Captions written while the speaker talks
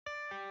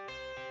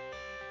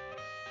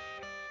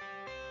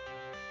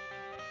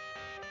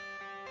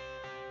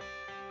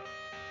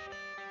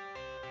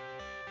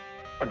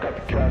I got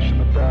the cash in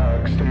the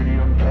bag,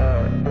 stadium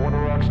packed. Born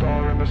a rock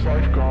star in this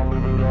life, gon'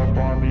 live it up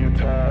on the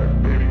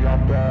attack. Baby,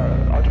 I'm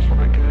bad, I just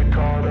wanna get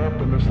caught up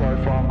in this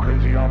life. I'm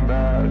crazy, I'm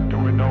mad,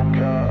 doing no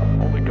cap.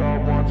 Only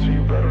God wants, so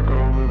you better go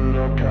live it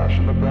up. Cash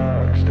in the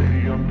bag,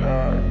 stadium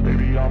packed.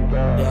 Baby, I'm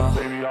bad, yeah.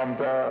 Baby, I'm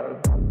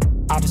bad.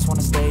 I just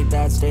wanna stay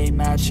bad, stay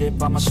mad.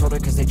 Chip on my shoulder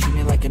cause they treat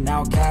me like an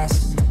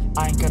outcast.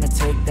 I ain't gonna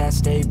take that,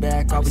 stay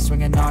back. I'll be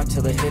swinging hard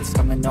till the hits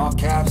come in all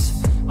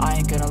caps. I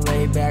ain't gonna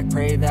lay back,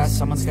 pray that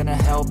someone's gonna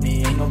help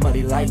me. Ain't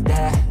nobody like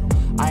that.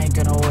 I ain't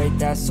gonna wait,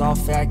 that's all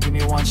fact. Give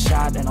me one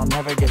shot and I'll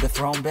never get the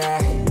throne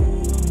back.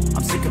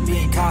 I'm sick of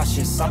being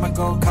cautious, I'ma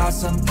go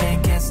cause some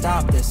pain, can't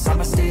stop this.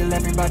 I'ma steal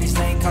everybody's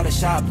lane, call it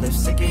shoplift.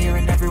 Sick of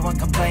hearing everyone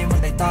complain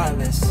when they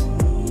thoughtless.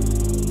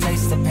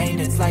 Taste the pain,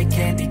 it's like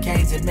candy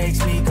canes. It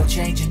makes me go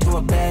change into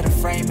a better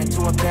frame,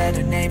 into a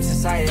better name.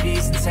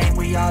 Society's insane,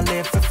 we all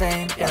live for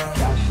fame, yeah.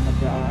 Cash in the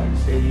bag,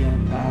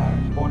 stadium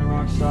packed. Born a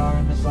rock star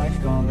in this life,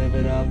 gon' live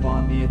it up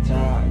on the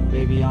attack.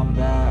 Baby, I'm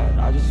bad,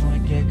 I just wanna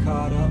get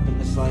caught up in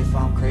this life.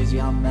 I'm crazy,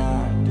 I'm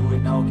mad, do it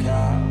no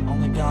cap.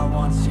 Only God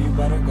wants, so you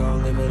better go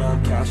live it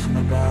up. Cash in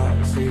the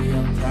bag,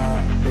 stadium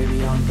packed.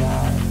 Baby, I'm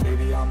bad, baby